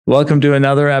Welcome to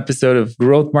another episode of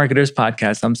Growth Marketers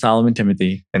Podcast. I'm Solomon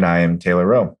Timothy. And I am Taylor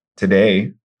Rowe.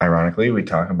 Today, ironically, we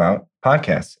talk about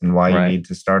podcasts and why you need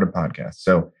to start a podcast.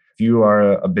 So if you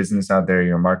are a business out there,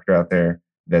 you're a marketer out there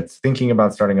that's thinking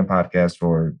about starting a podcast,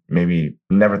 or maybe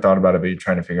never thought about it, but you're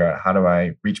trying to figure out, how do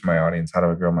I reach my audience? How do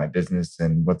I grow my business?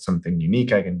 And what's something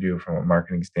unique I can do from a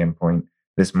marketing standpoint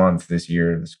this month, this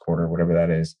year, this quarter, whatever that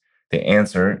is. The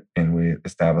answer, and we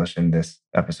established in this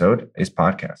episode, is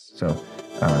podcasts. So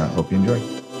hope you enjoy.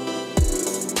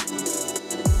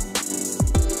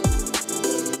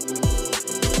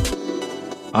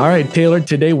 All right, Taylor,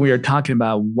 today we are talking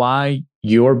about why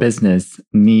your business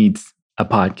needs a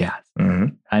podcast.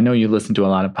 Mm-hmm. I know you listen to a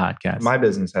lot of podcasts. My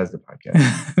business has the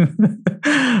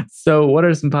podcast. So what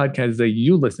are some podcasts that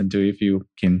you listen to, if you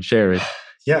can share it?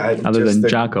 Yeah. Other than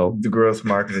Jocko. The growth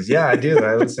marketers. Yeah, I do.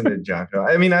 I listen to Jocko.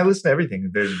 I mean, I listen to everything.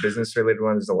 There's business related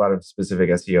ones. There's a lot of specific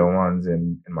SEO ones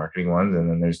and marketing ones. And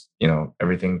then there's,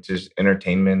 everything, just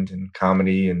entertainment and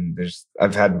comedy. And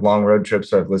I've had long road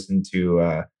trips. So I've listened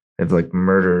to like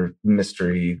murder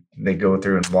mystery. They go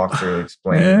through and walk through and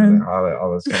explain how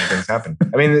all those kind of things happen.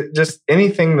 I mean, just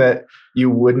anything that you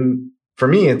wouldn't, for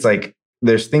me, it's like,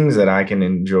 there's things that I can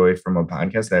enjoy from a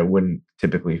podcast that I wouldn't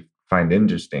typically find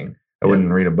interesting. I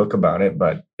wouldn't read a book about it,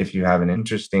 but if you have an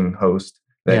interesting host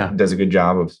that does a good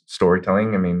job of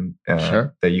storytelling, I mean,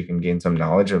 that you can gain some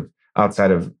knowledge of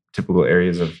outside of typical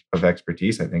areas of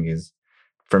expertise, I think is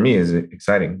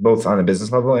exciting, both on a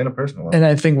business level and a personal level. And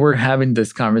I think we're having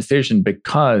this conversation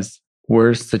because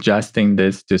we're suggesting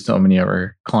this to so many of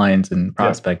our clients and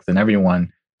prospects and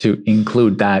everyone to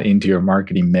include that into your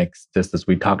marketing mix, just as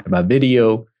we talked about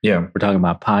video. Yeah. We're talking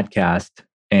about podcast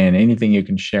and anything you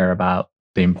can share about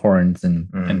the importance and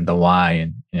the why,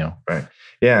 and right.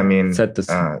 Yeah, I mean, set this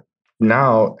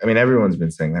now. I mean, everyone's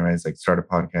been saying that, right? It's like start a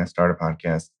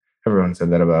podcast. Everyone said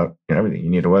that about everything. You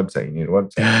need a website. And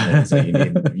it's like you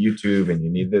need YouTube, and you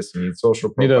need this. You need social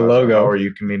profiles. Need a logo. How are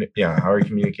you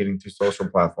communicating through social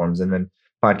platforms? And then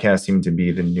podcasts seem to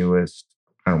be the newest.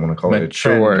 I don't want to call it a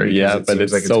trend, but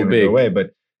it's like so big. Away,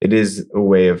 but it is a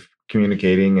way of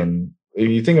communicating. And if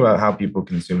you think about how people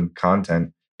consume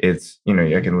content, it's,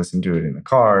 I can listen to it in the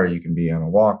car, you can be on a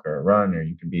walk or a run, or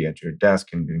you can be at your desk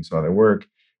and doing some other work.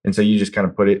 And so you just kind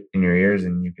of put it in your ears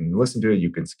and you can listen to it.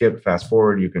 You can skip, fast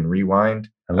forward, you can rewind.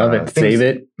 I love it. Save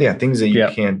it. Yeah, things that you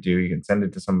can't do. You can send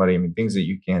it to somebody. I mean, things that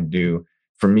you can't do.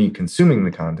 For me, consuming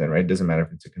the content, right? It doesn't matter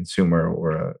if it's a consumer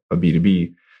or a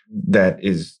B2B, that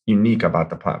is unique about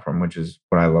the platform, which is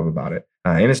what I love about it.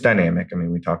 And it's dynamic. I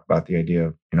mean, we talk about the idea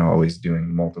of, always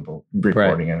doing multiple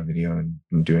recording and a video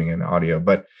and doing an audio.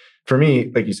 But for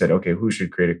me, like you said, okay, who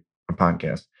should create a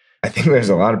podcast? I think there's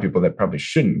a lot of people that probably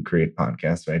shouldn't create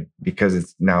podcasts, right? Because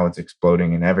it's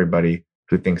exploding, and everybody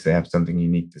who thinks they have something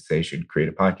unique to say should create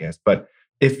a podcast. But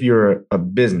if you're a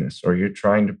business or you're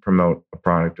trying to promote a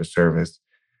product or service,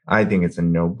 I think it's a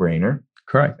no-brainer.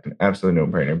 Correct. An absolute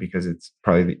no-brainer, because it's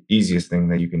probably the easiest thing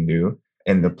that you can do.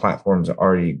 And the platforms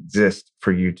already exist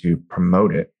for you to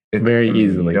promote it. Very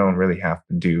easily. You don't really have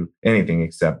to do anything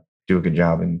except do a good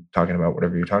job in talking about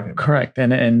whatever you're talking about. Correct.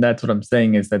 And that's what I'm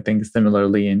saying is, I think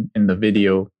similarly in the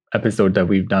video episode that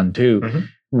we've done too,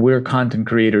 we're content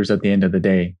creators at the end of the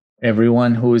day.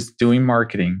 Everyone who is doing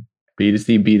marketing,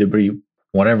 B2C, B2B,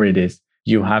 whatever it is,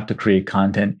 you have to create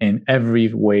content in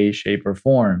every way, shape, or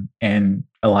form. And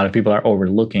a lot of people are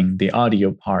overlooking the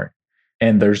audio part.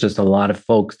 And there's just a lot of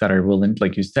folks that are willing,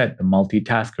 like you said, the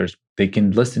multitaskers. They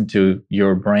can listen to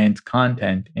your brand's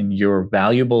content and your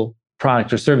valuable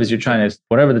product or service you're trying to,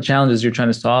 whatever the challenges you're trying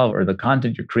to solve or the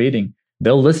content you're creating,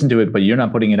 they'll listen to it, but you're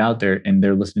not putting it out there, and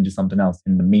they're listening to something else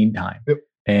in the meantime. Yep.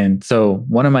 And so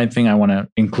one of my things I want to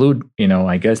include,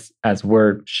 I guess, as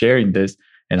we're sharing this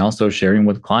and also sharing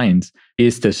with clients,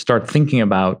 is to start thinking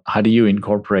about, how do you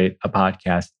incorporate a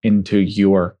podcast into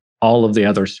all of the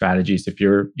other strategies? If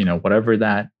you're, whatever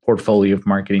that portfolio of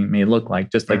marketing may look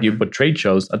like, just like you put trade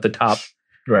shows at the top,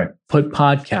 right? Put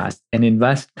podcasts and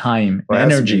invest time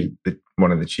and energy.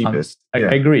 One of the cheapest. I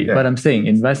agree. Yeah. But I'm saying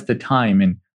invest the time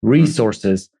and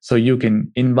resources so you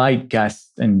can invite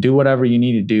guests and do whatever you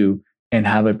need to do and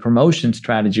have a promotion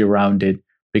strategy around it,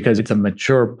 because it's a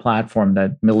mature platform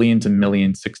that millions and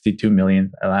millions, 62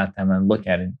 million, the last time I look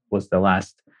at it was the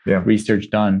last research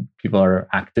done. People are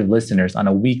active listeners on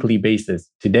a weekly basis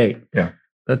today. Yeah.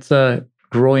 That's a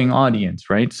growing audience,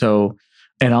 right? So,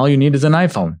 and all you need is an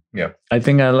iPhone. Yeah. I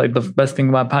think the best thing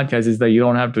about podcasts is that you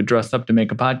don't have to dress up to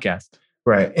make a podcast.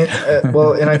 Right. And,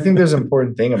 and I think there's an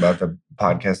important thing about the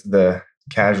podcast, the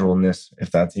casualness,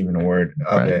 if that's even a word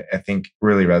of it, I think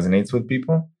really resonates with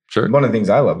people. Sure. One of the things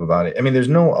I love about it, I mean, there's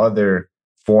no other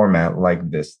format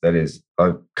like this that is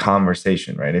a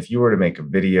conversation, right? If you were to make a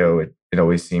video, it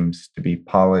always seems to be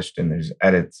polished and there's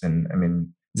edits. And I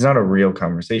mean, it's not a real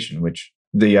conversation, which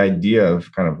the idea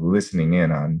of kind of listening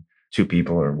in on two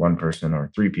people or one person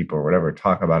or three people or whatever,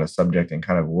 talk about a subject and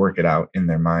kind of work it out in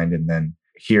their mind and then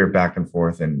hear back and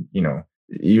forth. And,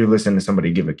 you listen to somebody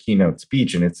give a keynote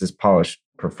speech and it's this polished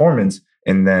performance.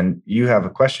 And then you have a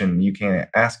question, you can't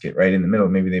ask it right in the middle.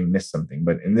 Maybe they missed something.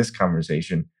 But in this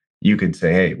conversation, you could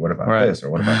say, hey, what about this? Or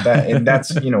what about that? And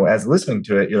that's, as listening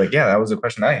to it, you're like, yeah, that was a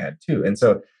question I had too. And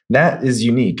so that is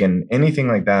unique. And anything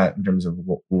like that in terms of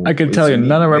I can tell you,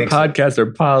 none of our podcasts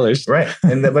are polished. Right.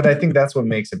 But I think that's what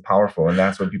makes it powerful. And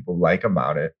that's what people like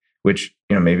about it, which,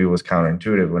 maybe was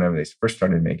counterintuitive whenever they first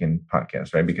started making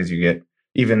podcasts, right? Because you get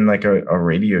even like a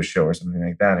radio show or something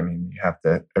like that. I mean,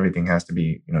 everything has to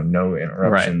be, no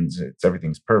interruptions. Right.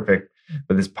 Everything's perfect.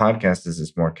 But this podcast is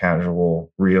this more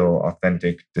casual, real,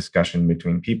 authentic discussion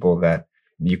between people that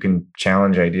you can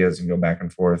challenge ideas and go back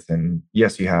and forth. And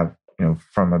yes, you have,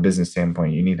 from a business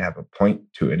standpoint, you need to have a point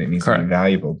to it. It needs to be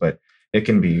valuable, but it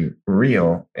can be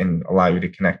real and allow you to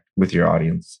connect with your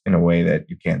audience in a way that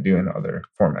you can't do in other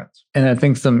formats. And I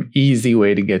think some easy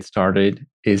way to get started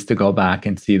is to go back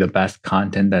and see the best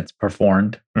content that's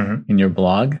performed in your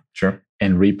blog. Sure.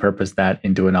 And repurpose that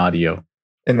into an audio.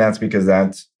 And that's because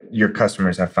your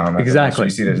customers have found that. Exactly.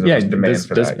 So you see there's demand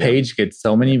for that. This page gets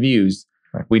so many views.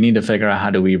 Right. We need to figure out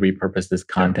how do we repurpose this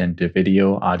content to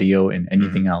video, audio, and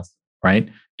anything else, right?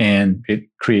 And it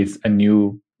creates a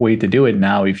new way to do it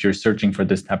now. If you're searching for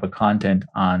this type of content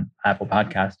on Apple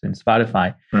Podcasts and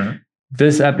Spotify,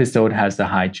 this episode has a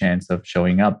high chance of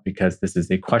showing up because this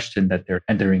is a question that they're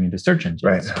entering into search engines.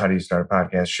 Right. How do you start a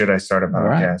podcast? Should I start a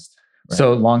podcast? Right.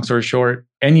 So long story short,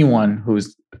 anyone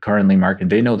who's currently marketing,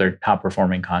 they know their top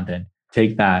performing content.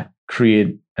 Take that,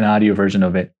 create an audio version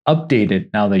of it, update it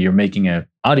now that you're making an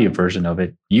audio version of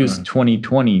it. Use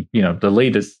 2020, the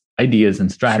latest ideas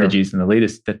and strategies and the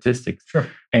latest statistics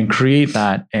and create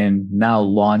that and now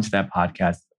launch that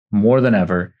podcast more than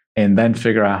ever. And then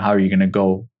figure out how you're going to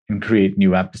go and create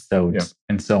new episodes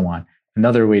and so on.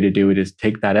 Another way to do it is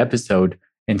take that episode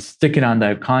and stick it on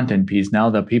that content piece. Now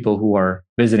the people who are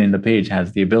visiting the page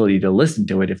has the ability to listen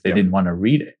to it if they didn't want to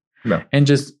read it. No. And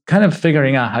just kind of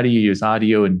figuring out how do you use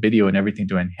audio and video and everything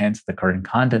to enhance the current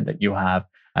content that you have,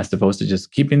 as opposed to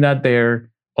just keeping that there.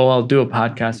 Oh, I'll do a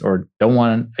podcast, or don't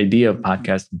want an idea of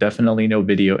podcast, definitely no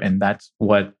video. And that's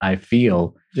what I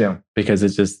feel. Yeah. Because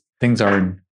it's just, things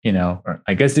are,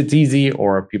 I guess it's easy,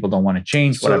 or people don't want to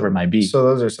change, whatever it might be. So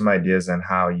those are some ideas on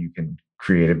how you can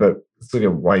create it. But let's look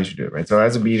at why you should do it, right? So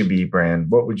as a B2B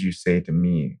brand, what would you say to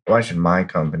me? Why should my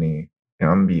company,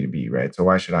 I'm B2B, right? So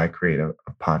why should I create a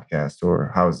podcast,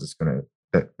 or how is this going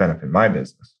to benefit my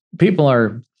business? People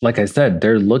are, like I said,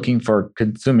 they're looking for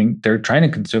they're trying to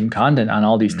consume content on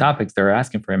all these topics. They're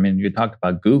asking for, you talked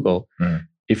about Google.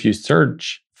 If you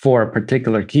search for a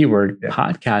particular keyword,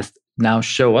 podcasts now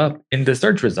show up in the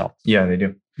search results. Yeah, they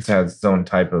do. It has its own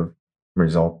type of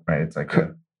result, right? It's like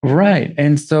right.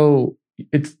 And so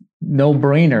it's no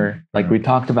brainer, like we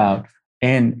talked about.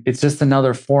 And it's just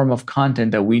another form of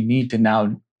content that we need to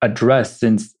now address,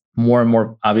 since more and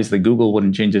more, obviously, Google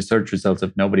wouldn't change the search results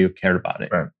if nobody cared about it.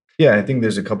 Right. Yeah, I think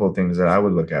there's a couple of things that I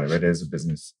would look at it as a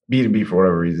business. B2B, for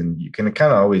whatever reason, you can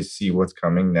kind of always see what's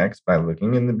coming next by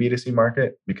looking in the B2C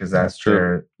market, because that's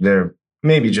true. They're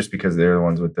maybe just because they're the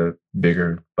ones with the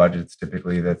bigger budgets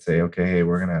typically that say, okay, hey,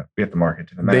 we have to market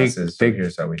to the masses.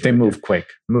 Here's how we do it. They move quick.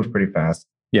 Move pretty fast.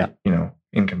 Yeah.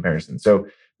 In comparison. So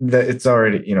it's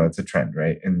already, it's a trend,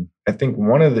 right? And I think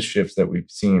one of the shifts that we've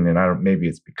seen, and maybe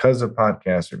it's because of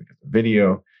podcasts or because of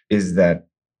video, is that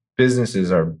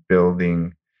businesses are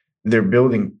building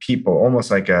people almost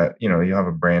like you have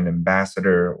a brand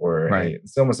ambassador, or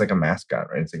it's almost like a mascot,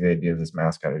 right? It's like the idea of this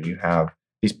mascot, or you have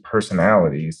these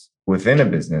personalities within a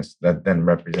business that then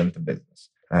represent the business.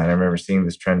 And I remember seeing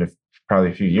this trend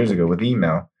probably a few years ago with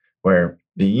email, where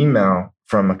the email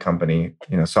from a company,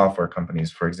 software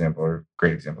companies, for example, are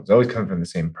great examples. It always comes from the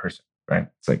same person, right?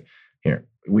 It's like, here,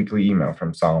 weekly email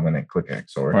from Solomon at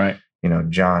ClickX, or,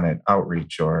 John at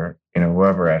Outreach, or,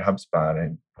 whoever at HubSpot,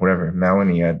 and whatever,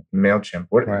 Melanie at MailChimp.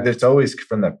 It's always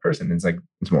from that person.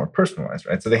 It's more personalized,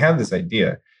 right? So they have this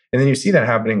idea. And then you see that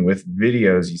happening with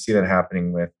videos. You see that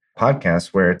happening with podcasts,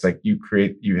 where it's like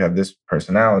you have this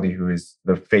personality who is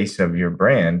the face of your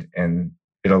brand, and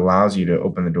it allows you to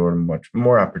open the door to much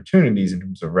more opportunities in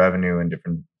terms of revenue and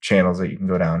different channels that you can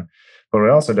go down. But what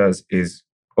it also does is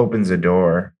opens the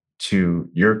door to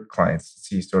your clients to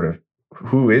see sort of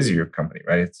who is your company,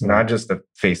 right? It's not just a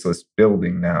faceless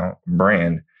building now,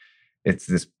 brand. It's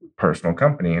this personal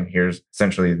company. And here's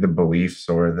essentially the beliefs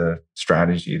or the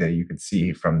strategy that you could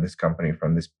see from this company,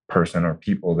 from this person or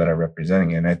people that are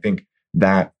representing it. And I think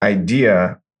that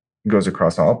idea goes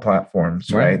across all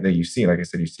platforms, right? That you see, like I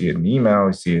said, you see it in email,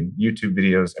 you see it in YouTube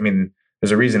videos. I mean,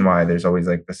 there's a reason why there's always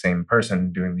like the same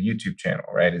person doing the YouTube channel,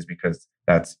 right? Is because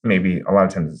that's maybe a lot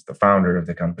of times it's the founder of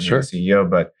the company, the CEO,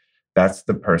 but that's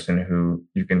the person who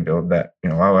you can build that,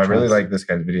 oh, I really like this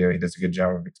guy's video. He does a good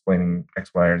job of explaining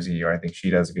X, Y, or Z, or I think she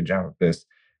does a good job of this.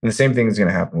 And the same thing is going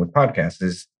to happen with podcasts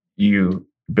is you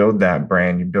build that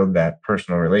brand, you build that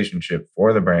personal relationship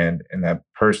for the brand, and that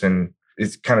person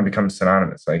is kind of becomes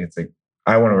synonymous. Like it's like,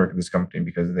 I want to work with this company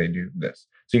because they do this.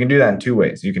 So you can do that in two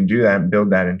ways. You can do that and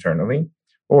build that internally,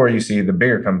 or you see the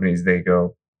bigger companies, they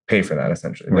go pay for that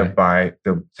essentially.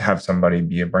 They'll have somebody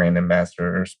be a brand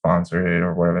ambassador or sponsor it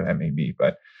or whatever that may be.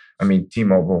 But I mean,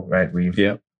 T-Mobile, right? We've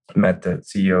met the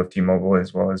CEO of T-Mobile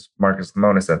as well as Marcus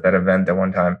Lemonis at that event at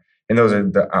one time. And those are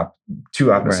the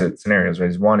two opposite scenarios,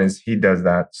 right? One is he does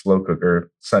that slow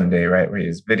cooker Sunday, right? Where he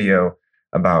has video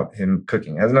about him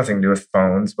cooking. It has nothing to do with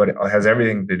phones, but it has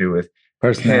everything to do with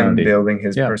him building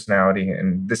his personality.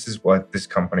 And this is what this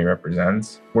company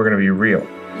represents. We're going to be real.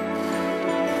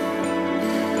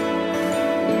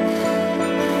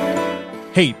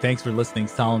 Hey, thanks for listening.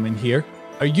 Solomon here.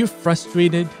 Are you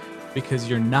frustrated because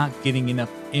you're not getting enough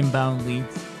inbound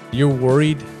leads? You're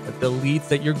worried that the leads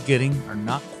that you're getting are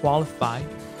not qualified?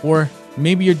 Or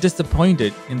maybe you're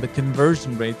disappointed in the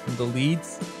conversion rate from the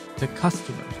leads to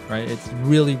customers, right? It's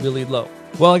really, really low.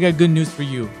 Well, I got good news for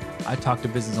you. I talk to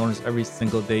business owners every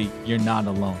single day. You're not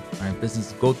alone, right?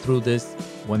 Businesses go through this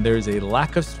when there's a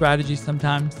lack of strategy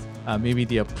sometimes. Maybe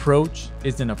the approach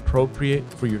isn't appropriate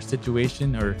for your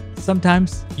situation, or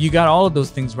sometimes you got all of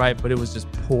those things right, but it was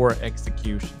just poor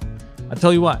execution. I'll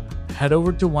tell you what, head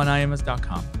over to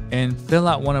oneims.com and fill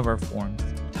out one of our forms.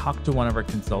 Talk to one of our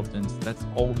consultants. That's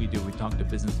all we do. We talk to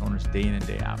business owners day in and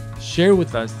day out. Share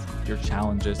with us your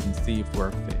challenges and see if we're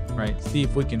a fit, right? See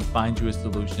if we can find you a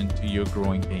solution to your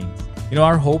growing pains.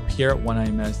 Our hope here at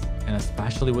OneIMS, and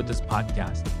especially with this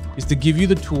podcast, is to give you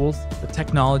the tools, the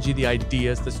technology, the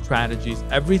ideas, the strategies,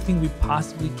 everything we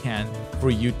possibly can for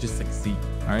you to succeed.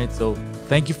 All right. So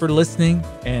thank you for listening,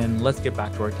 and let's get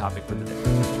back to our topic for the day.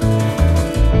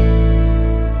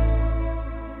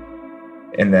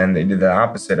 And then they did the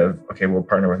opposite of, okay, we'll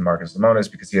partner with Marcus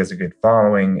Lemonis because he has a good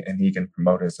following and he can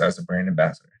promote us as a brand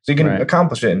ambassador. So you can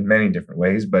accomplish it in many different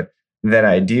ways, but that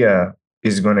idea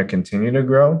is going to continue to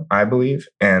grow, I believe.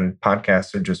 And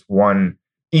podcasts are just one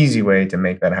easy way to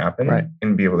make that happen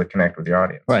and be able to connect with your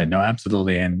audience. Right. No,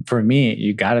 absolutely. And for me,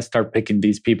 you got to start picking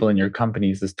these people in your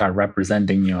companies to start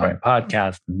representing you on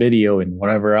podcast, video, and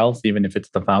whatever else, even if it's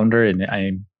the founder. And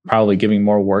I'm probably giving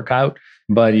more work out,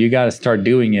 but you got to start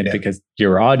doing it because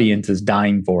your audience is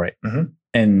dying for it.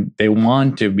 And they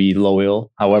want to be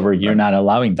loyal. However, you're not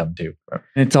allowing them to.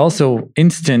 And it's also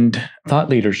instant thought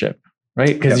leadership,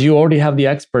 right? Because you already have the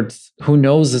experts who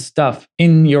knows the stuff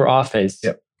in your office.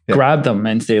 Grab them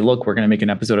and say, look, we're going to make an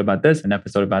episode about this, an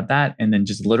episode about that. And then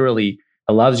just literally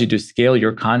allows you to scale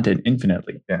your content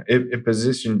infinitely.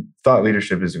 Thought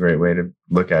leadership is a great way to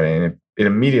look at it. And it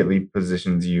immediately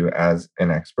positions you as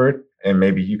an expert. And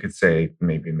maybe you could say,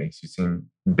 maybe it makes you seem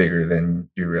bigger than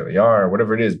you really are, or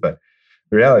whatever it is. But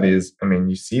the reality is, I mean,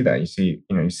 you see that. You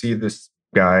see this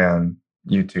guy on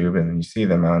YouTube, and then you see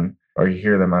them or you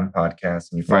hear them on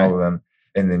podcasts, and you follow them.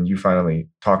 And then you finally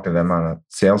talk to them on a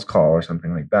sales call or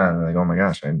something like that. And they're like, oh my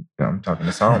gosh, I'm talking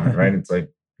to Solomon, right? It's like,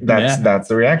 that's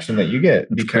the reaction that you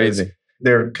get because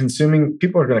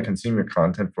people are going to consume your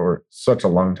content for such a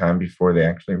long time before they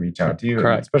actually reach out to you,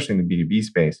 especially in the B2B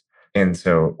space. And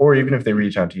so, or even if they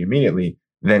reach out to you immediately,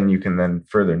 then you can then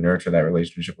further nurture that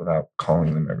relationship without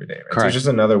calling them every day. Right? So it's just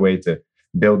another way to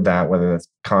build that, whether that's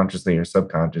consciously or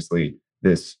subconsciously,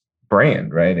 this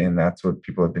brand, right? And that's what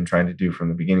people have been trying to do from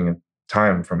the beginning of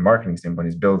time from a marketing standpoint,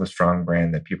 is build a strong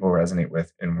brand that people resonate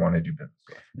with and want to do business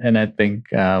with. And I think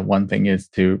one thing is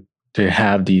to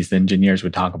have these engineers. We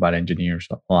talk about engineers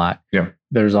a lot.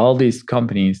 There's all these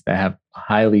companies that have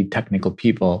highly technical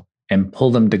people and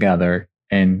pull them together.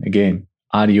 And again,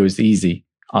 audio is easy.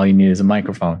 All you need is a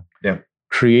microphone.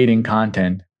 Creating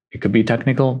content, it could be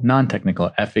technical,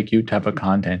 non-technical, FAQ type of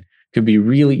content. Could be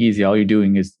really easy. All you're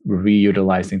doing is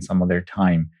reutilizing some of their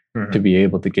time to be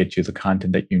able to get you the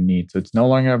content that you need. So it's no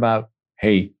longer about,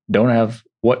 hey, don't have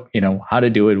how to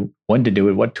do it, when to do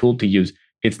it, what tool to use.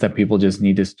 It's that people just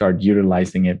need to start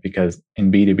utilizing it, because in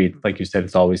B2B, like you said,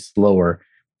 it's always slower.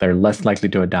 They're less likely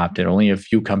to adopt it. Only a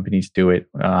few companies do it.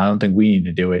 I don't think we need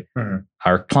to do it.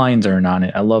 Our clients aren't on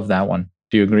it. I love that one.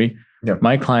 Do you agree?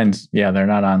 My clients, they're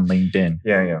not on LinkedIn.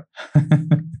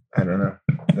 I don't know.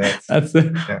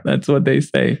 That's what they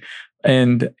say.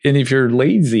 And if you're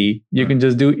lazy, you can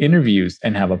just do interviews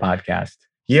and have a podcast.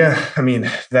 Yeah. I mean,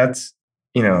 that's,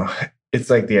 it's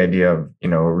like the idea of,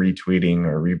 retweeting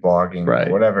or reblogging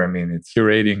or whatever. I mean, it's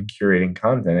curating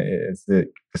content. It's the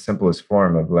simplest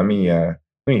form of let me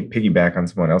piggyback on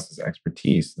someone else's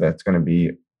expertise that's going to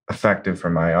be effective for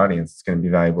my audience. It's going to be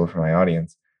valuable for my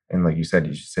audience. And like you said,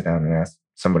 you should sit down and ask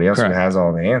somebody else who has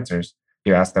all the answers.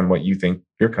 You ask them what you think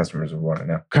your customers would want to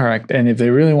know. Correct. And if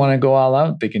they really want to go all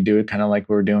out, they can do it kind of like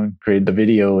we're doing, create the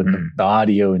video and the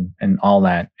audio and all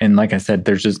that. And like I said,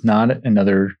 there's just not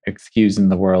another excuse in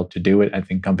the world to do it. I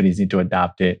think companies need to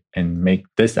adopt it and make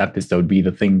this episode be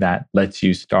the thing that lets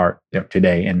you start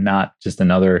today and not just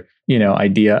another,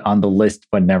 idea on the list,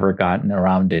 but never gotten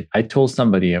around it. I told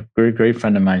somebody, a great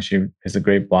friend of mine, she is a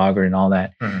great blogger and all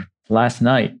that. Last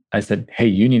night, I said, hey,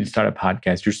 you need to start a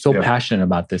podcast. You're so passionate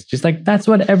about this. Just like, that's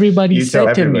what everybody said to me.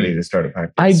 You tell everybody to start a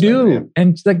podcast. I do. Yeah.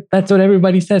 And she's like, that's what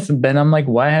everybody says. And then I'm like,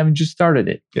 why haven't you started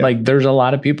it? Yeah. Like, there's a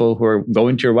lot of people who are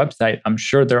going to your website. I'm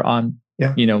sure they're on,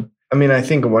 I mean, I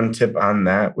think one tip on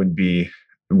that would be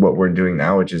what we're doing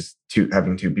now, which is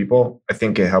having two people. I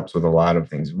think it helps with a lot of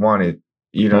things. One, it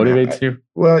motivates you.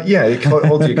 Well, yeah, it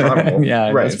holds you accountable.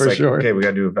 Yeah, right. That's for sure. Okay, we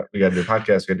got to do a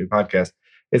podcast.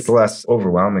 It's less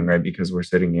overwhelming, right? Because we're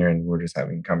sitting here and we're just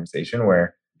having a conversation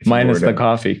where minus the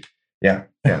coffee. Yeah.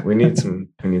 We need some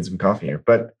coffee here.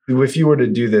 But if you were to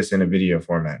do this in a video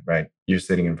format, right? You're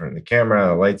sitting in front of the camera,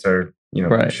 the lights are,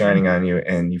 shining on you,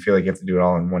 and you feel like you have to do it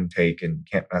all in one take and you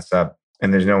can't mess up.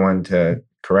 And there's no one to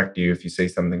correct you if you say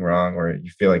something wrong, or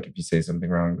you feel like if you say something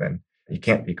wrong, then you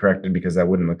can't be corrected because that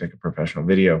wouldn't look like a professional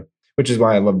video, which is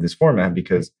why I love this format,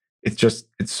 because it's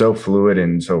so fluid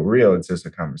and so real. It's just a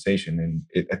conversation.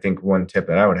 And I think one tip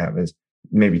that I would have is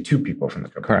maybe two people from the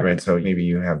company, right? So maybe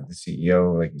you have the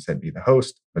CEO, like you said, be the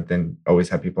host, but then always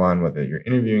have people on, whether you're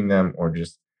interviewing them or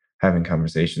just having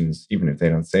conversations, even if they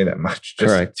don't say that much,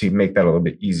 just to make that a little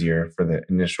bit easier for the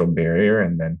initial barrier.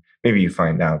 And then maybe you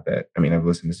find out that, I've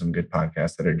listened to some good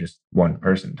podcasts that are just one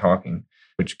person talking,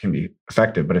 which can be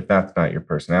effective. But if that's not your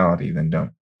personality, then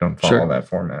don't follow that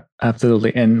format.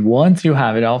 Absolutely. And once you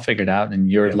have it all figured out and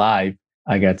you're live,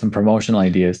 I got some promotional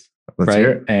ideas. Let's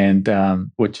hear it.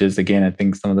 And which is, again, I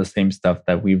think some of the same stuff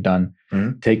that we've done,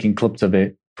 taking clips of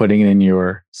it, putting it in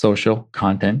your social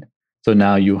content. So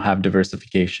now you have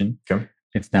diversification. Okay.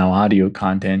 It's now audio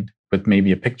content with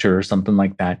maybe a picture or something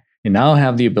like that. You now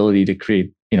have the ability to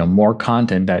create, more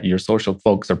content that your social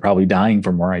folks are probably dying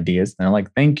for more ideas. And they're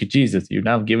like, thank you, Jesus. You've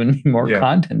now given me more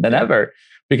content than ever.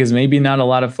 Because maybe not a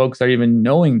lot of folks are even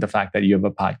knowing the fact that you have a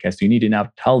podcast. You need to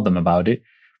now tell them about it,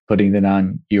 putting it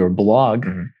on your blog,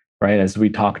 right? As we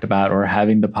talked about, or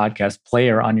having the podcast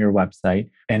player on your website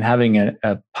and having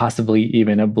a possibly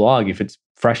even a blog if it's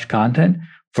fresh content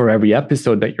for every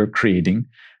episode that you're creating.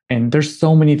 And there's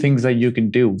so many things that you can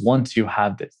do once you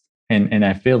have this. And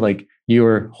I feel like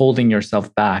you're holding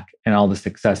yourself back and all the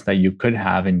success that you could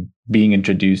have in being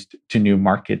introduced to new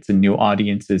markets and new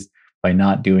audiences by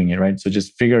not doing it, right? So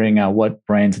just figuring out what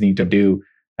brands need to do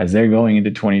as they're going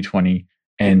into 2020.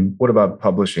 And what about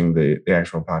publishing the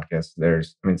actual podcast?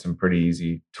 There's, some pretty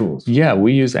easy tools. Yeah,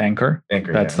 we use Anchor.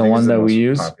 That's the one that we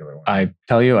use. I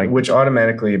tell you, which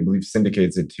automatically, I believe,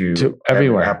 syndicates it to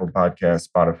everywhere. Apple Podcasts,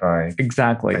 Spotify.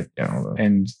 Exactly.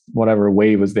 And whatever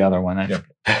Wave was the other one.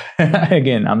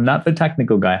 Again, I'm not the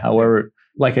technical guy. However,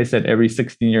 like I said, every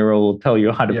 16-year-old will tell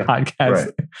you how to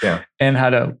podcast and how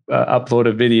to upload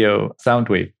a video,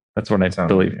 Soundwave. That's what I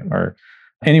believe. Or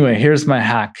anyway, here's my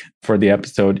hack for the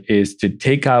episode is to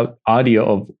take out audio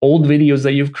of old videos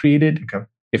that you've created. Okay.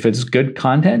 If it's good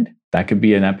content, that could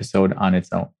be an episode on its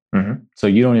own. So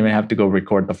you don't even have to go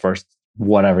record the first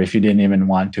whatever if you didn't even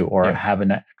want to, or have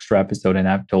an extra episode. And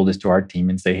I've told this to our team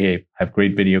and say, hey, I have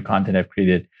great video content I've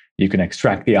created. You can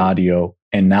extract the audio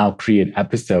and now create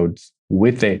episodes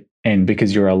with it. And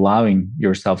because you're allowing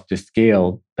yourself to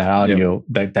scale that audio,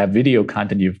 that video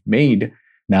content you've made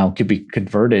now could be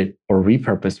converted or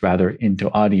repurposed rather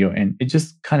into audio. And it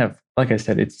just kind of, like I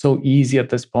said, it's so easy at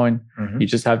this point. You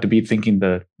just have to be thinking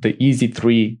the easy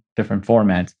 3 different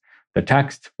formats. The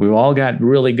text, we've all got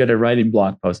really good at writing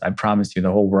blog posts. I promise you, the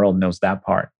whole world knows that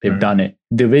part. They've done it.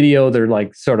 The video, they're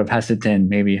like sort of hesitant,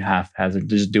 maybe half hesitant,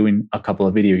 just doing a couple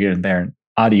of video here and there, and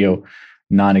audio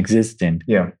non-existent.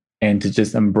 Yeah. And to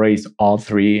just embrace all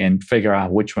 3 and figure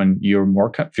out which one you're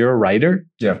more, if you're a writer,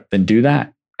 then do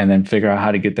that. And then figure out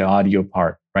how to get the audio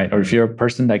part, right? Or if you're a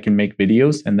person that can make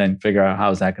videos, and then figure out how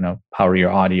is that going to power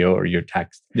your audio or your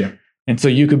text. Yeah. And so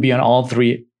you could be on all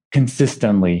 3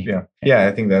 consistently. Yeah.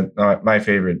 I think that my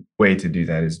favorite way to do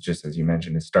that is just as you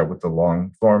mentioned, is start with the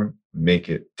long form, take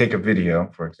a video,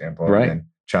 for example, right, and then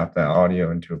chop that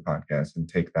audio into a podcast and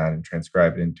take that and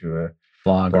transcribe it into a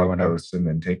blog or whatever post, and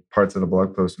then take parts of the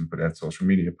blog post and put it at social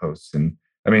media posts. And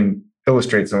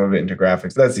illustrate some of it into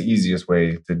graphics. That's the easiest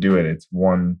way to do it. It's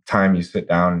one time you sit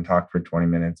down and talk for 20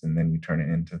 minutes and then you turn it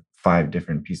into 5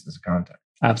 different pieces of content.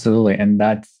 Absolutely. And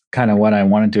that's kind of what I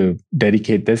wanted to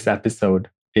dedicate this episode,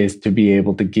 is to be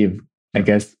able to give, I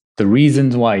guess, the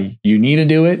reasons why you need to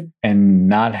do it, and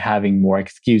not having more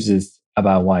excuses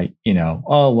about why,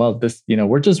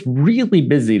 we're just really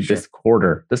busy this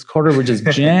quarter. This quarter, we're just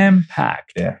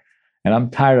jam-packed. Yeah. And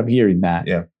I'm tired of hearing that.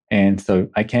 Yeah. And so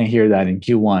I can't hear that in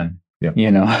Q1. Yep.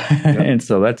 And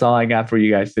so that's all I got for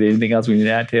you guys today. Anything else we need to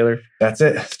add, Taylor? That's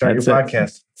it. Start your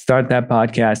podcast. Start that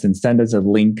podcast and send us a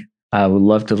link. I would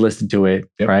love to listen to it,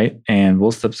 right? And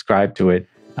we'll subscribe to it,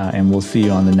 and we'll see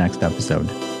you on the next episode.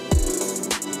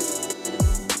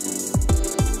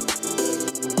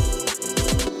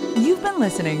 You've been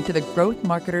listening to the Growth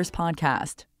Marketers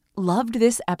Podcast. Loved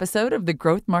this episode of the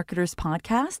Growth Marketers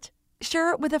Podcast?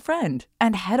 Share it with a friend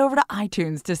and head over to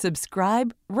iTunes to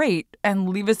subscribe, rate, and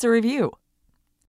leave us a review.